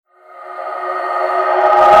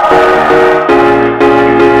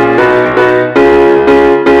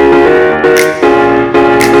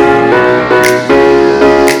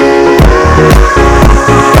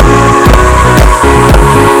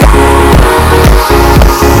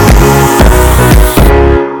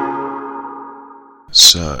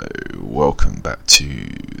So, welcome back to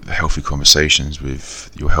the Healthy Conversations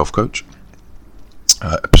with your health coach.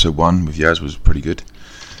 Episode 1 with Yaz was pretty good.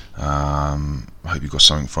 I hope you got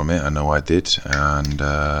something from it. I know I did. And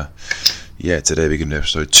today we're going to do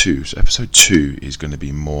episode 2. So episode 2 is going to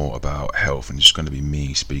be more about health, and it's just going to be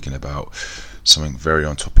me speaking about something very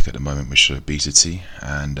on topic at the moment, which is obesity,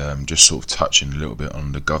 and just sort of touching a little bit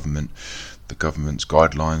on the government's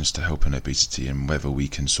guidelines to help in obesity, and whether we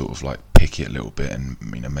can sort of like pick it a little bit and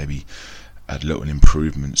maybe add little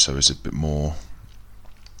improvements so it's a bit more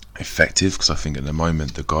effective, because I think at the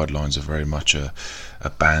moment the guidelines are very much a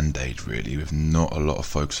band-aid, really, with not a lot of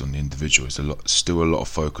focus on the individual. There's still a lot of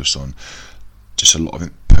focus on just a lot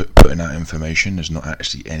of putting out information. There's not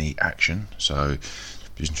actually any action, so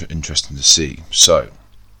it's interesting to see. So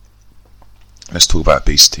let's talk about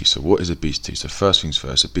obesity. So what is obesity? So first things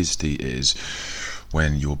first, obesity is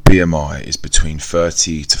when your BMI is between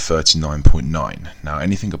 30 to 39.9. Now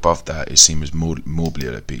anything above that is seen as morbidly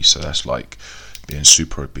obese, so that's like being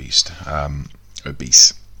super obese,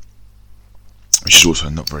 which is also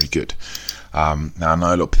not very good. Now I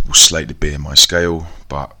know a lot of people slate the BMI scale,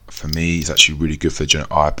 but for me it's actually really good for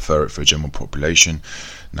I prefer it for a general population.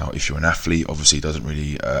 Now if you're an athlete, obviously it doesn't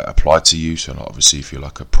really apply to you, so obviously if you're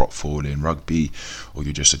like a prop forward in rugby, or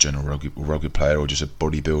you're just a general rugby player, or just a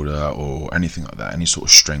bodybuilder or anything like that, any sort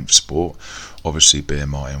of strength sport, obviously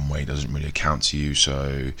BMI and weight doesn't really account to you.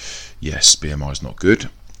 So yes, BMI is not good,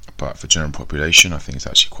 but for general population I think it's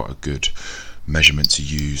actually quite a good measurement to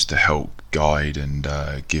use to help guide and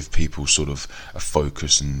give people sort of a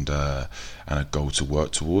focus and a goal to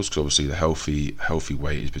work towards, because obviously the healthy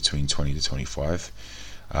weight is between 20 to 25.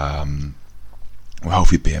 Healthy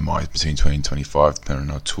BMI is between 20 and 25, depending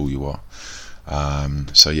on how tall you are.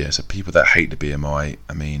 So people that hate the BMI,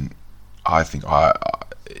 I think are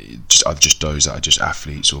just those that are just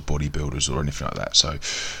athletes or bodybuilders or anything like that. So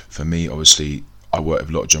for me, obviously, I work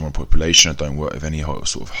with a lot of general population. I don't work with any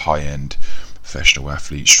sort of high-end professional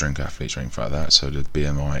athletes, strength athletes, or anything like that. So the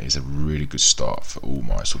BMI is a really good start for all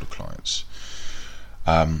my sort of clients.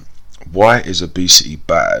 Why is obesity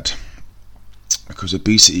bad? Because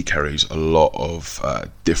obesity carries a lot of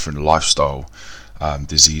different lifestyle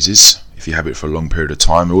diseases. If you have it for a long period of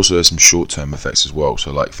time, it also has some short-term effects as well.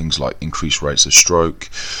 So like things like increased rates of stroke,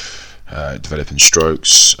 developing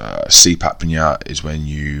strokes. Sleep apnea is when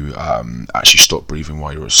you actually stop breathing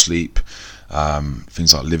while you're asleep.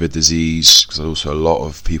 Things like liver disease, because also a lot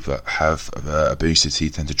of people that have obesity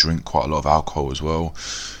tend to drink quite a lot of alcohol as well.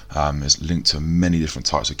 It's linked to many different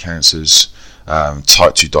types of cancers.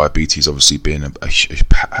 Type 2 diabetes obviously being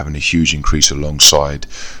having a huge increase alongside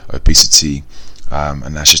obesity,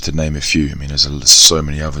 and that's just to name a few. There's so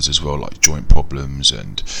many others as well, like joint problems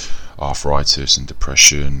and arthritis and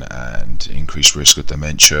depression and increased risk of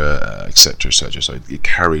dementia, etc., etc. So it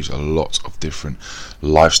carries a lot of different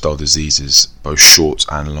lifestyle diseases, both short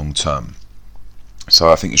and long term.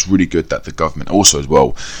 So I think it's really good that the government also as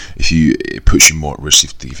well, it puts you more at risk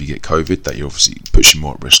if you get COVID, that you obviously puts you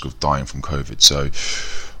more at risk of dying from COVID. So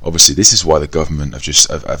obviously this is why the government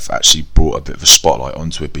have actually brought a bit of a spotlight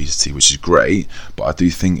onto obesity, which is great, but I do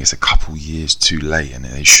think it's a couple years too late, and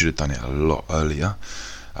they should have done it a lot earlier.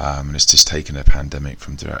 And it's just taken a pandemic for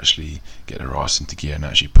them to actually get their arse into gear and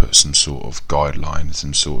actually put some sort of guideline,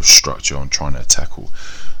 some sort of structure on trying to tackle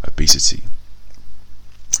obesity.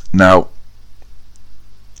 Now,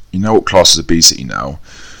 you know what classes obesity now,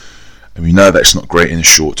 and we know that it's not great in the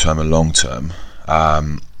short term and long term.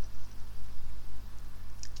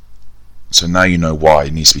 So now you know why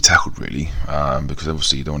it needs to be tackled, really, because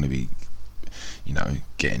obviously you don't want to be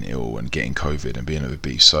getting ill and getting COVID and being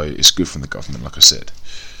obese. So it's good from the government, like I said.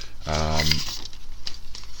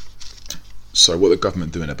 So what the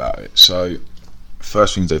government doing about it? So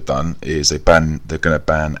first things they've done is they're going to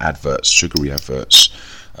ban sugary adverts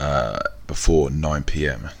before 9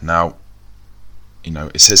 p.m. Now,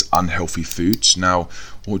 it says unhealthy foods. Now,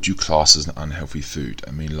 what do you class as an unhealthy food?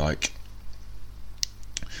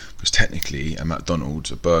 Because technically a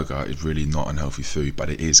McDonald's, a burger, is really not unhealthy food,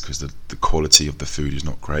 but it is, because the quality of the food is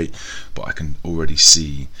not great. But I can already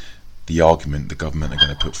see the argument the government are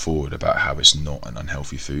going to put forward about how it's not an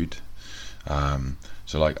unhealthy food. I'm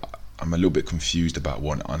a little bit confused about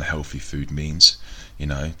what unhealthy food means.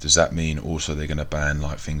 Does that mean also they're going to ban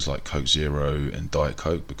like things like Coke Zero and Diet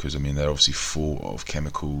Coke? Because they're obviously full of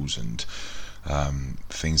chemicals and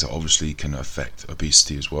things that obviously can affect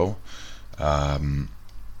obesity as well.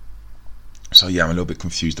 So I'm a little bit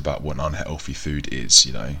confused about what an unhealthy food is,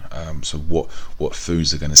 So what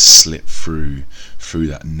foods are going to slip through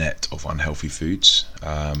that net of unhealthy foods?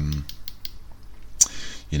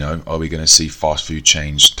 You know, are we going to see fast food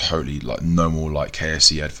chains totally, like, no more like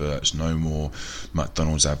KFC adverts, no more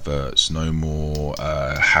McDonald's adverts, no more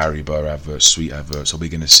Haribo adverts, sweet adverts? Are we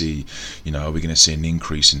going to see, are we going to see an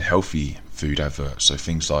increase in healthy food adverts? So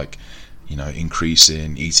things like, increase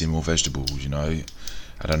in eating more vegetables. I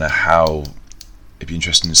don't know how. It'd be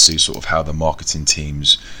interesting to see sort of how the marketing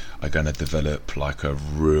teams are going to develop like a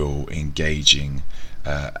real engaging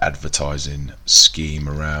advertising scheme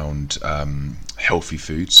around healthy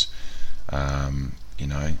foods.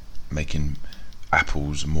 Making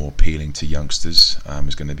apples more appealing to youngsters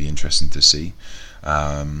is going to be interesting to see.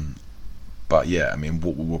 But yeah, I mean,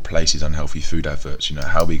 what will replace these unhealthy food adverts?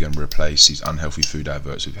 How are we going to replace these unhealthy food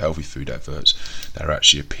adverts with healthy food adverts that are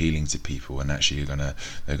actually appealing to people and actually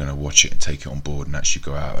they're gonna watch it and take it on board and actually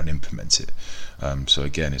go out and implement it? So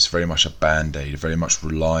again, it's very much a band-aid, very much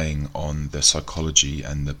relying on the psychology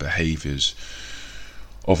and the behaviours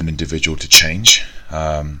of an individual to change.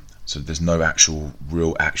 So there's no actual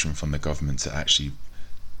real action from the government to actually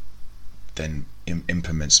then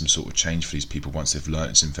implement some sort of change for these people once they've learnt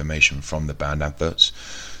this information from the banned adverts.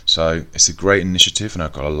 So it's a great initiative, and I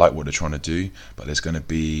like what they're trying to do. But there's going to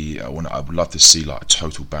be, I would love to see like a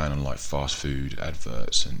total ban on like fast food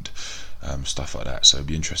adverts and stuff like that. So it'd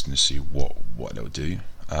be interesting to see what they'll do.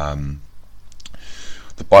 The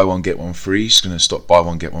buy one get one free is going to stop buy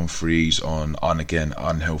one get one frees on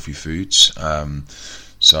unhealthy foods.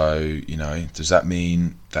 So, does that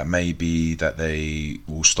mean that maybe that they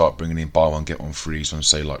will start bringing in buy one get one frees on,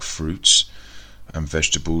 say, like fruits and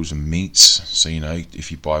vegetables and meats? So,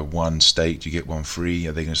 if you buy one steak, you get one free.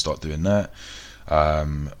 Are they going to start doing that? Are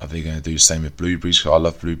they going to do the same with blueberries? Because I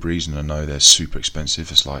love blueberries and I know they're super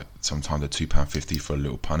expensive. It's like sometimes they're £2.50 for a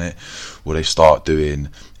little punnet. Will they start doing,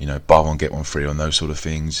 buy one get one free on those sort of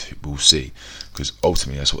things? We'll see. Because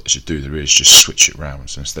ultimately that's what they should do. There is just switch it around.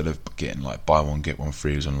 So instead of getting like buy one get one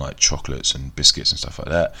frees on like chocolates and biscuits and stuff like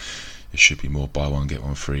that, it should be more buy one get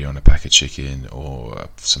one free on a pack of chicken or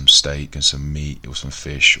some steak and some meat or some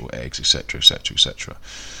fish or eggs, etc., etc., etc.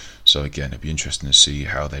 So again, it'd be interesting to see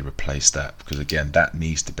how they replace that, because again, that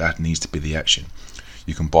needs to be the action.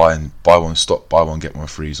 You can buy one get one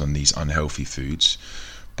frees on these unhealthy foods,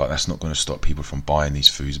 but that's not going to stop people from buying these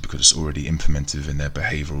foods because it's already implemented in their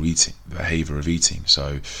behaviour of eating.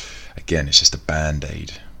 So again, it's just a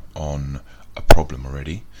band-aid on a problem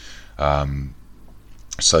already.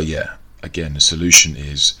 So yeah, again, the solution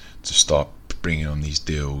is to start bringing on these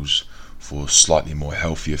deals for slightly more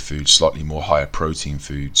healthier foods, slightly more higher protein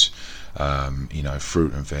foods,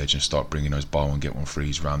 fruit and veg, and start bringing those buy one get one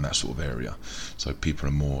frees around that sort of area, so people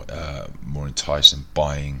are more enticed in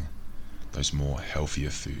buying those more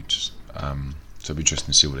healthier foods. So it'll be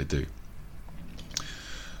interesting to see what they do.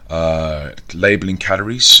 Labeling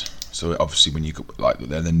calories. So obviously when you go,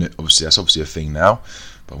 obviously that's obviously a thing now,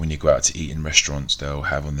 but when you go out to eat in restaurants, they'll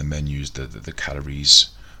have on the menus the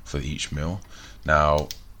calories for each meal. Now,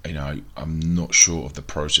 I'm not sure of the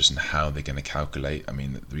process and how they're going to calculate. I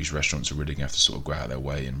mean, these restaurants are really going to have to sort of go out of their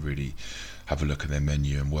way and really have a look at their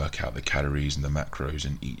menu and work out the calories and the macros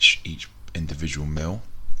in each individual meal.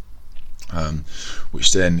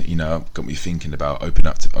 Which then, got me thinking about open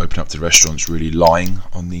up to restaurants really lying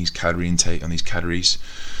on these calorie intake, on these calories,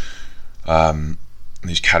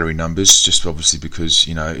 these calorie numbers, just obviously because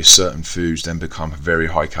if certain foods then become very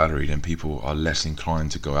high calorie, then people are less inclined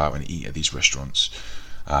to go out and eat at these restaurants.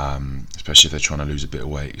 Especially if they're trying to lose a bit of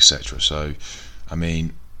weight, etc. So, I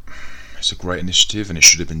mean, it's a great initiative and it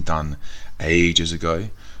should have been done ages ago.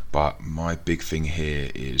 But my big thing here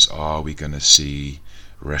is: are we going to see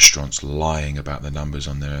restaurants lying about the numbers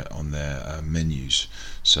on their menus,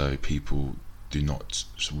 so people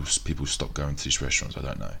stop going to these restaurants? I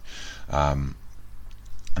don't know.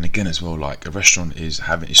 And again, as well, like a restaurant is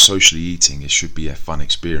socially eating. It should be a fun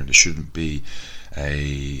experience. It shouldn't be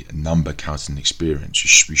a number counting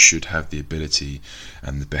experience. We should have the ability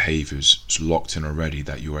and the behaviours locked in already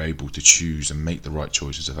that you're able to choose and make the right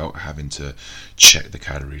choices without having to check the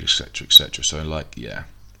calories, etc., etc. So, like, yeah.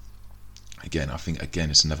 Again, I think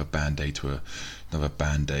it's another band-aid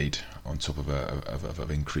on top of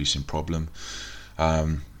an increasing problem.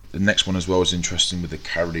 The next one as well is interesting with the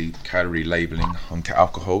calorie labelling on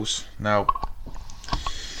alcohols. Now,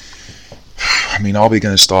 I mean, are you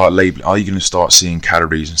going to start seeing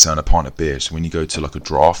calories instead of a pint of beer? So when you go to like a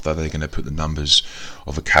draft, are they going to put the numbers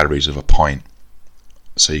of the calories of a pint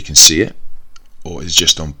so you can see it? Or is it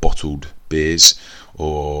just on bottled beers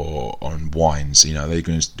or on wines? They're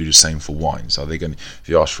going to do the same for wines. Are they going to, if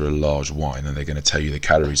you ask for a large wine, are they going to tell you the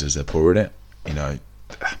calories as they're pouring it?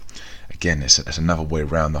 Again, it's another way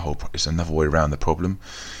around the problem.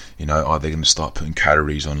 Are they going to start putting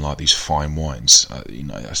calories on like these fine wines?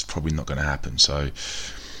 That's probably not going to happen. So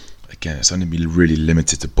again, it's only been really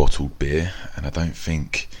limited to bottled beer, and I don't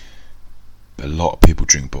think a lot of people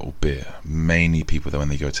drink bottled beer. Mainly people that when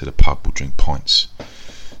they go to the pub will drink pints.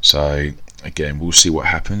 So again, we'll see what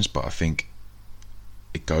happens, but I think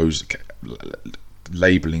it goes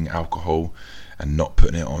labelling alcohol and not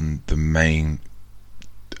putting it on the main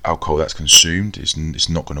alcohol that's consumed it's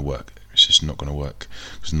not going to work. It's just not going to work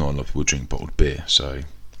because not a lot of people drink bottled beer. So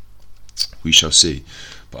we shall see.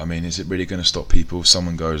 But I mean, is it really going to stop people? If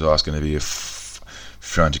someone goes, it's going to be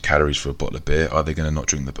 300 calories for a bottle of beer, are they going to not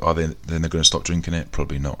drink then they're going to stop drinking it?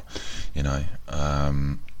 Probably not.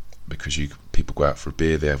 Because people go out for a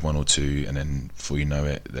beer, they have one or two, and then before you know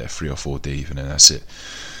it, they're 3 or 4 deep, and then that's it.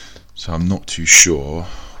 So I'm not too sure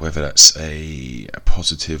whether that's a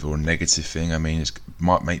positive or a negative thing. I mean, it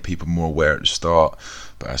might make people more aware at the start,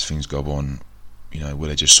 but as things go on, will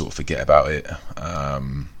they just sort of forget about it?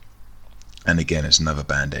 And again, it's another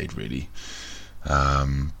band-aid really,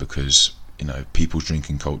 because people's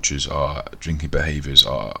drinking behaviours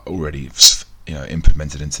are already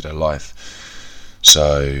implemented into their life.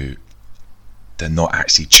 So they're not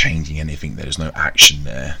actually changing anything. There's no action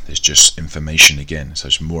there. There's just information again. So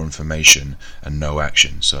it's more information and no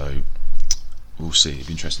action. So we'll see. It'll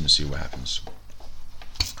be interesting to see what happens.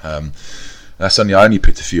 I only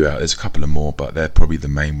picked a few out. There's a couple of more, but they're probably the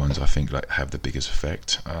main ones I think have the biggest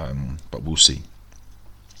effect. But we'll see.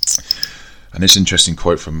 And this interesting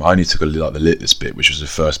quote I only took the litmus bit, which was the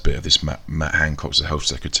first bit of this Matt Hancock's, the Health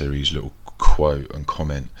Secretary's little quote and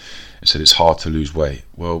comment. It said it's hard to lose weight.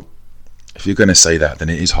 Well, if you're going to say that, then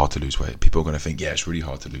it is hard to lose weight. People are going to think, it's really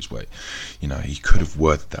hard to lose weight. He could have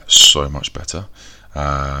worded that so much better.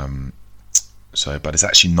 But it's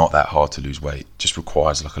actually not that hard to lose weight. It just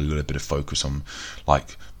requires a little bit of focus on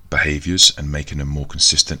behaviors and making them more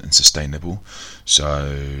consistent and sustainable.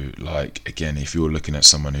 So again, if you're looking at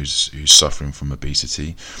someone who's suffering from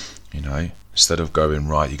obesity, instead of going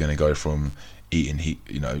right, you're going to go from eating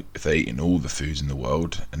if they're eating all the foods in the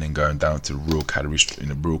world and then going down to real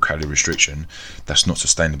calorie restriction, that's not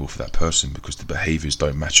sustainable for that person because the behaviors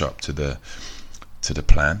don't match up to the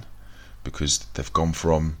plan, because they've gone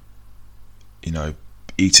from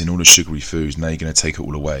eating all the sugary foods, now you're going to take it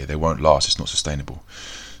all away. They won't last. It's not sustainable.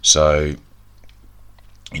 So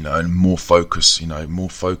and more focus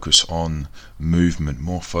on movement,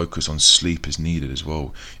 more focus on sleep is needed as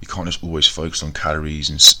well. You can't just always focus on calories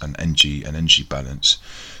and energy balance.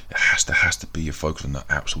 It has to be a focus on the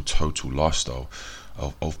actual total lifestyle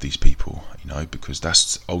of these people, because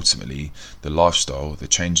that's ultimately the lifestyle. The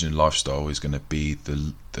change in lifestyle is going to be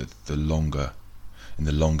the longer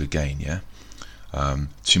gain.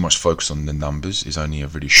 Too much focus on the numbers is only a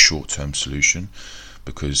really short-term solution,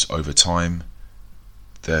 because over time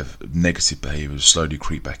their negative behaviours slowly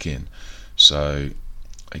creep back in. So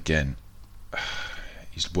again,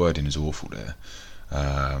 his wording is awful there,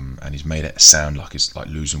 and he's made it sound like it's like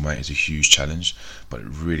losing weight is a huge challenge, but it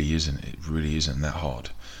really isn't. It really isn't that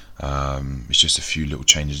hard. It's just a few little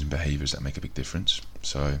changes in behaviours that make a big difference.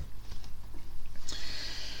 So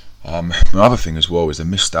another thing as well is I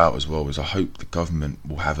missed out as well is I hope the government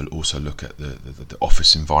will also look at the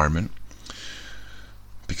office environment,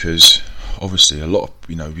 because obviously a lot of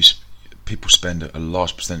people spend a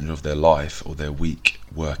large percentage of their life or their week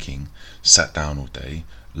working, sat down all day.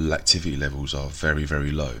 Activity levels are very, very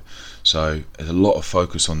low. So there's a lot of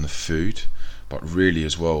focus on the food, but really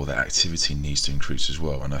as well the activity needs to increase as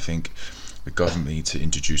well. And I think the government need to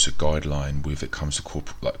introduce a guideline with it comes to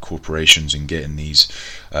corporations and getting these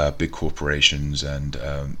big corporations and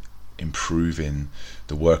improving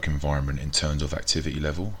the work environment in terms of activity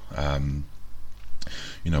level.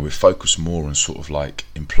 We focus more on sort of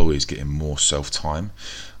employees getting more self-time,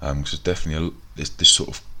 because definitely this sort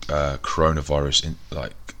of coronavirus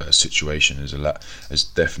situation has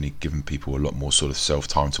definitely given people a lot more sort of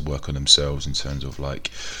self-time to work on themselves in terms of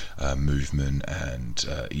movement and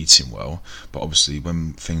eating well. But obviously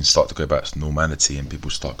when things start to go back to normality and people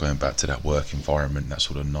start going back to that work environment, that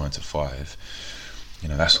sort of 9 to 5,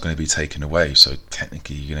 that's going to be taken away. So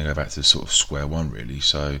technically you're going to go back to sort of square one really.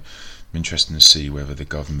 So I'm interested to see whether the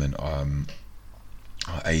government are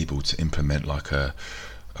able to implement a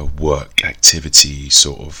work activity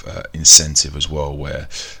sort of incentive as well, where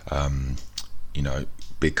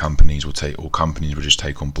big companies will just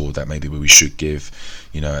take on board that maybe we should give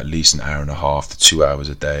at least an hour and a half to 2 hours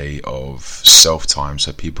a day of self time,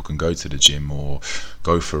 so people can go to the gym or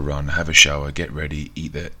go for a run, have a shower, get ready,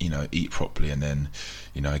 eat properly, and then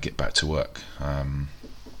get back to work.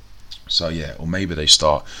 So yeah, or maybe they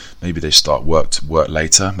start work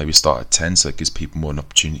later, maybe start at 10, so it gives people more an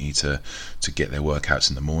opportunity to get their workouts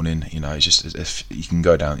in the morning. It's just, if you can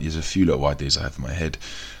go down, there's a few little ideas I have in my head,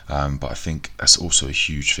 but I think that's also a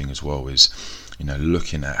huge thing as well, is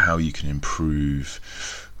looking at how you can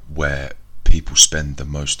improve where people spend the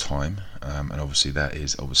most time, and obviously that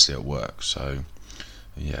is obviously at work. So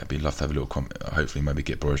yeah, it'd be love to have a little hopefully maybe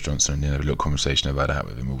get Boris Johnson and have a little conversation about that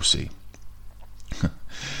with him. We'll see.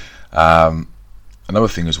 Another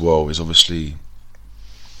thing as well is obviously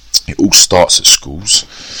it all starts at schools,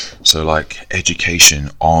 so like education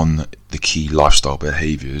on the key lifestyle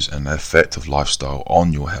behaviours and the effect of lifestyle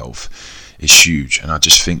on your health is huge. And I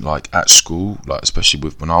just think like at school, like especially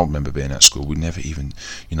when I remember being at school, we never even,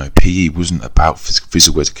 PE wasn't about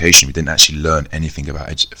physical education. We didn't actually learn anything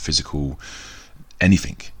about physical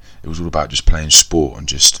anything. It was all about just playing sport, and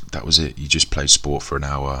that was it. You just played sport for an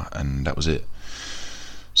hour and that was it.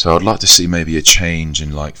 So I'd like to see maybe a change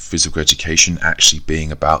in like physical education actually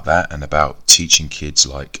being about that, and about teaching kids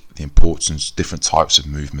like the importance, different types of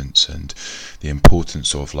movements, and the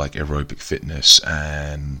importance of like aerobic fitness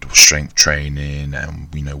and strength training, and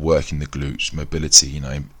working the glutes, mobility,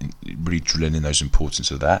 really drilling in those importance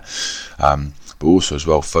of that. But also as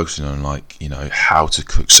well focusing on like how to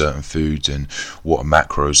cook certain foods, and what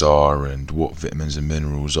macros are, and what vitamins and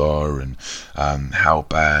minerals are, and how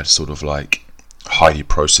bad sort of like highly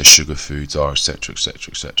processed sugar foods are, etc,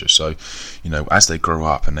 etc, etc. So as they grow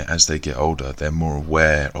up and as they get older, they're more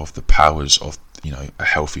aware of the powers of a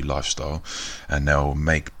healthy lifestyle, and they'll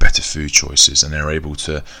make better food choices, and they're able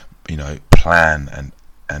to plan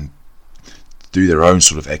and do their own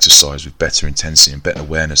sort of exercise with better intensity and better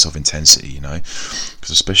awareness of intensity, because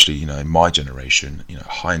especially in my generation,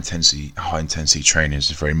 high intensity training is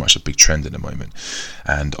very much a big trend at the moment,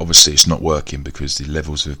 and obviously it's not working because the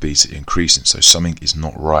levels of obesity are increasing, so something is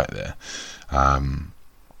not right there.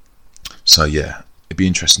 So yeah, it'd be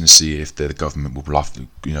interesting to see if the government will love to,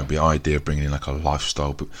 the idea of bringing in like a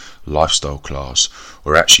lifestyle class,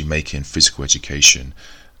 or actually making physical education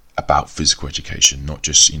about physical education, not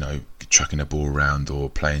just chucking a ball around or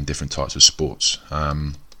playing different types of sports.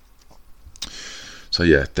 So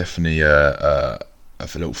yeah, definitely a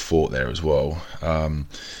little thought there as well.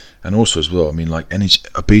 And also as well, I mean, like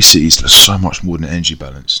obesity is so much more than energy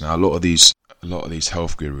balance. Now a lot of these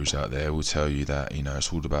health gurus out there will tell you that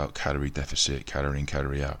it's all about calorie deficit, calorie in,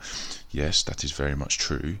 calorie out. Yes, that is very much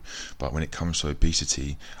true, but when it comes to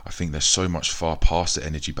obesity, I think there's so much far past the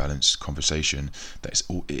energy balance conversation that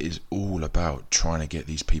it is all about trying to get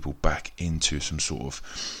these people back into some sort of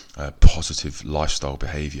positive lifestyle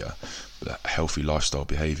behaviour, healthy lifestyle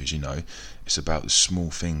behaviours. It's about the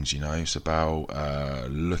small things. It's about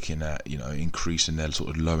looking at increasing their sort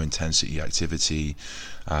of low intensity activity,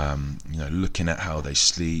 looking at how they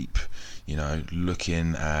sleep,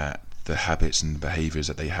 looking at the habits and behaviours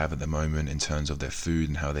that they have at the moment in terms of their food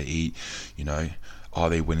and how they eat. Are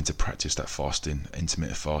they willing to practice that fasting,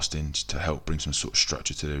 intermittent fasting, to help bring some sort of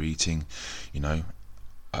structure to their eating?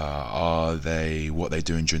 Are they what they're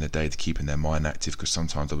doing during the day to keeping their mind active? Because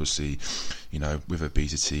sometimes, obviously, with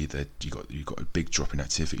obesity, that you got a big drop in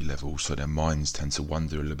activity level, so their minds tend to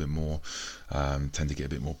wander a little bit more, tend to get a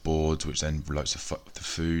bit more bored, which then relates to the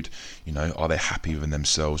food. Are they happy within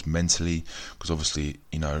themselves mentally? Because obviously,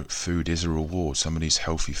 food is a reward. Some of these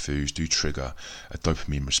healthy foods do trigger a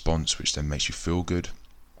dopamine response, which then makes you feel good.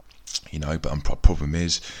 But the problem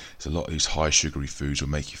is a lot of these high sugary foods will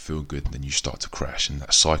make you feel good, and then you start to crash. And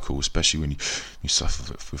that cycle, especially when you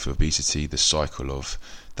suffer with obesity, the cycle of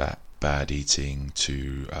that bad eating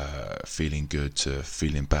to feeling good to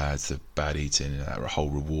feeling bad to bad eating, and that whole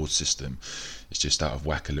reward system is just out of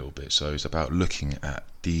whack a little bit. So it's about looking at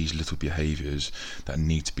these little behaviours that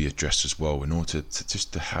need to be addressed as well, in order to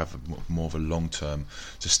just to have more of a long-term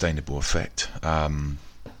sustainable effect.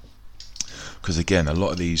 Because again, a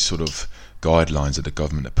lot of these sort of guidelines that the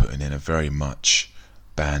government are putting in are very much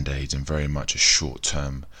band-aids and very much a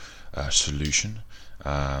short-term solution.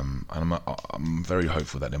 And I'm very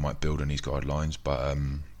hopeful that they might build on these guidelines, but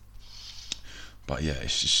yeah,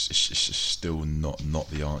 it's just still not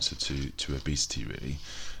the answer to obesity, really.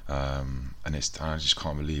 And I just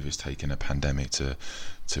can't believe it's taken a pandemic to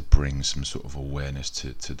bring some sort of awareness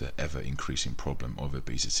to the ever increasing problem of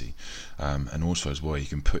obesity. And also as well, you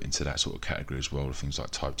can put into that sort of category as well things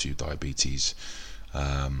like type 2 diabetes,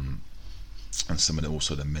 and some of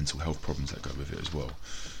the mental health problems that go with it as well.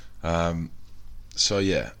 So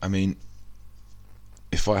yeah, I mean,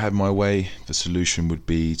 if I had my way, the solution would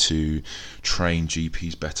be to train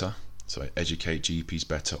GPs better, So educate GPs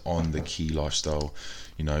better on the key lifestyle,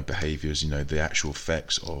 behaviors, the actual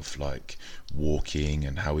effects of like walking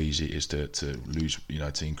and how easy it is to lose,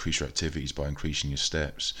 to increase your activities by increasing your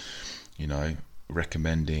steps,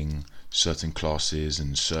 recommending certain classes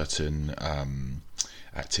and certain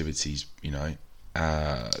activities,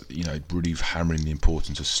 really hammering the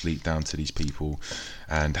importance of sleep down to these people,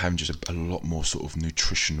 and having just a lot more sort of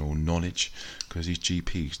nutritional knowledge, because these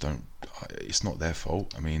GPs don't, it's not their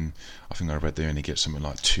fault. I mean, I think I read they only get something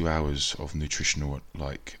like 2 hours of nutritional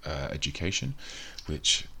education,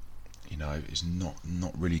 which is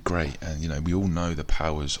not really great. And we all know the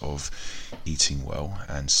powers of eating well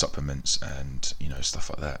and supplements and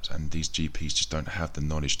stuff like that, and these GPs just don't have the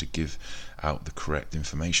knowledge to give out the correct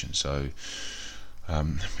information. So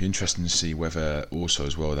be interesting to see whether also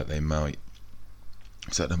as well that they might.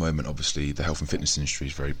 So at the moment, obviously, the health and fitness industry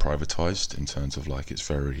is very privatized in terms of like it's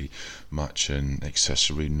very much an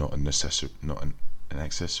accessory, not a necessity,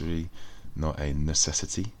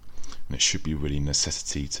 and it should be really a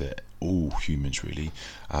necessity to all humans, really.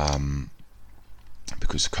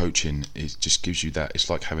 Because coaching, it just gives you that. It's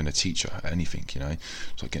like having a teacher at anything,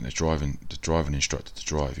 It's like getting the driving instructor to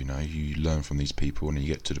drive. You learn from these people, and you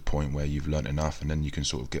get to the point where you've learned enough, and then you can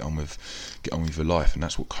sort of get on with your life. And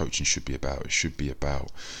that's what coaching should be about. It should be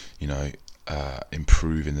about,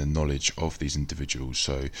 improving the knowledge of these individuals,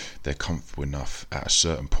 so they're comfortable enough at a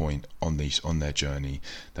certain point on their journey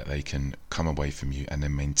that they can come away from you and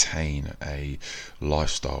then maintain a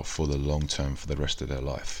lifestyle for the long term, for the rest of their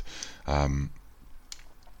life.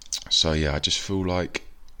 So yeah, I just feel like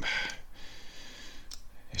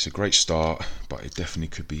it's a great start, but it definitely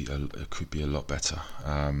could be a lot better.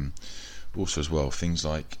 Also as well, things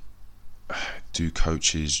like, do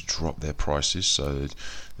coaches drop their prices? So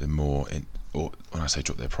the more, or when I say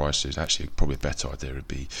drop their prices, actually probably a better idea would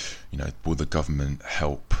be, will the government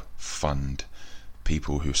help fund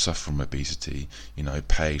people who suffer from obesity,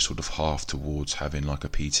 pay sort of half towards having like a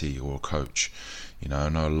PT or a coach. I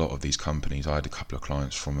know a lot of these companies. I had a couple of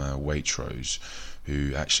clients from Waitrose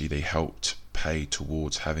who actually they helped pay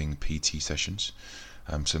towards having PT sessions.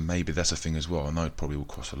 So maybe that's a thing as well. I know it probably will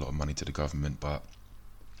cost a lot of money to the government, but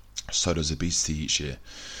so does obesity each year.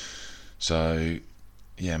 So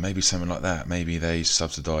yeah, maybe something like that. Maybe they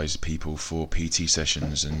subsidise people for PT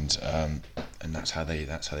sessions, and that's how they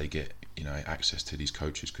get access to these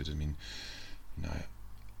coaches. Because I mean,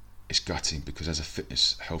 it's gutting, because as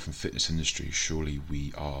a health and fitness industry, surely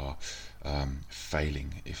we are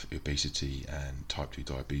failing if obesity and type 2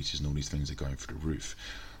 diabetes and all these things are going through the roof.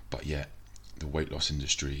 But yet the weight loss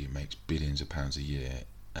industry makes billions of pounds a year,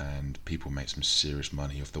 and people make some serious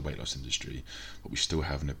money off the weight loss industry, but we still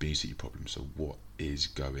have an obesity problem. So what is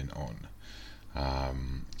going on?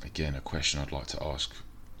 Again, a question I'd like to ask,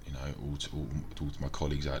 all to my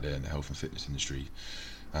colleagues out there in the health and fitness industry,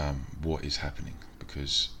 what is happening?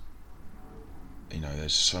 Because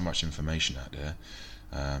there's so much information out there.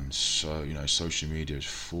 Social media is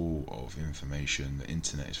full of information. The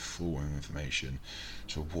internet is full of information.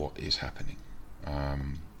 So what is happening?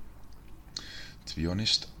 To be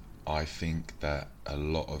honest, I think that a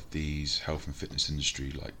lot of these health and fitness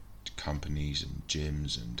industry, like companies and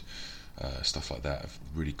gyms and stuff like that, have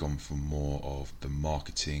really gone for more of the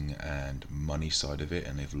marketing and money side of it,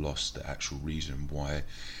 and they've lost the actual reason why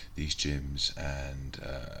these gyms and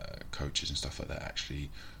coaches and stuff like that actually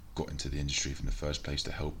got into the industry from the first place,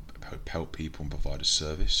 to help people and provide a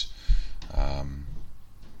service.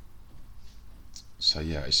 So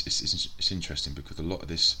yeah, it's interesting, because a lot of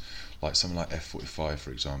this, like someone like F45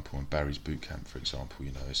 for example, and Barry's Bootcamp for example,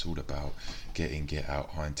 it's all about get out,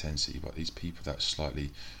 high intensity. But these people that are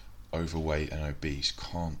slightly overweight and obese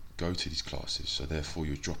can't go to these classes, so therefore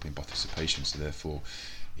you're dropping participation. So therefore,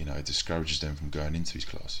 it discourages them from going into these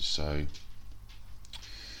classes. So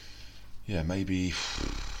yeah, maybe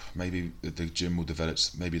the gym will develop.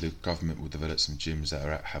 Maybe the government will develop some gyms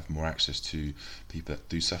that have more access to people that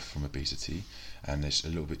do suffer from obesity, and it's a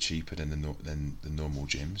little bit cheaper than the normal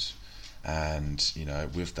gyms. And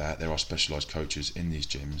with that, there are specialised coaches in these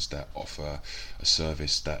gyms that offer a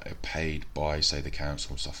service that are paid by, say, the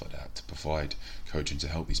council and stuff like that, to provide coaching to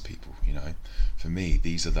help these people. For me,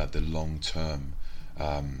 these are the long-term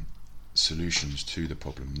solutions to the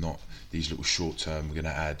problem, not these little short-term. We're going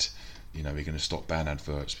to add, we're going to stop ban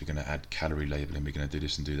adverts, we're going to add calorie labelling, we're going to do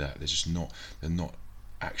this and do that. They're not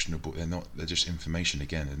actionable. They're just information.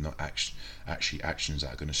 Again, they're not actually actions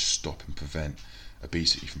that are going to stop and prevent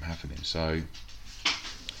obesity from happening. So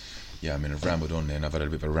yeah, I mean, I've rambled on there, and I've had a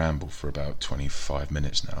bit of a ramble for about 25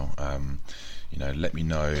 minutes now. Let me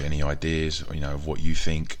know any ideas, of what you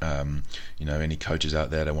think. Any coaches out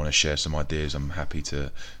there that want to share some ideas, I'm happy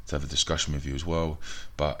to have a discussion with you as well.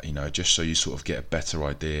 But, just so you sort of get a better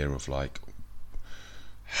idea of like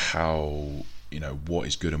how, what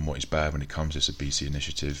is good and what is bad when it comes to this obesity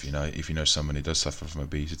initiative. If you know someone who does suffer from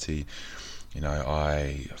obesity,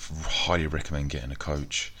 I highly recommend getting a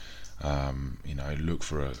coach. Look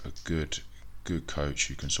for a good coach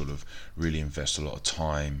who can sort of really invest a lot of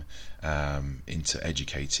time into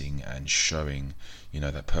educating and showing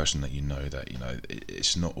that person that that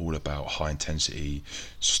it's not all about high intensity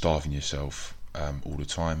starving yourself all the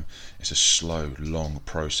time. It's a slow, long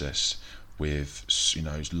process with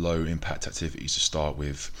low impact activities to start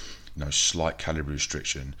with, slight calorie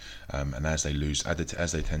restriction, and as they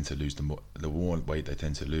tend to lose, the more weight they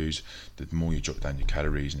tend to lose, the more you drop down your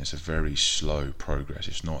calories, and it's a very slow progress.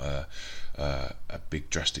 It's not a big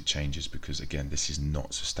drastic changes, because again, this is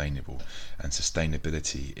not sustainable, and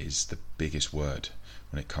sustainability is the biggest word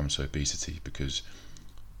when it comes to obesity, because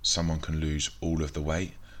someone can lose all of the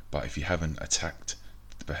weight, but if you haven't attacked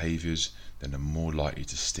the behaviours, then they're more likely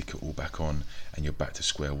to stick it all back on, and you're back to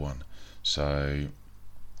square one. So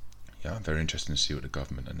yeah, I'm very interested to see what the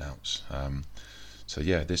government announce.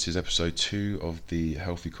 This is episode 2 of the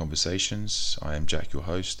Healthy Conversations. I am Jack, your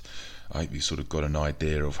host. I hope you sort of got an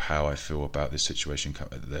idea of how I feel about this situation,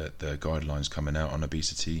 the guidelines coming out on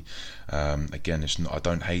obesity. Again, I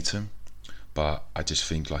don't hate them, but I just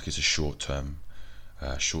think like it's a short-term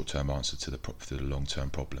answer to the long-term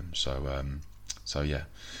problem. Hope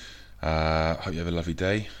you have a lovely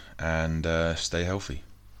day, and stay healthy.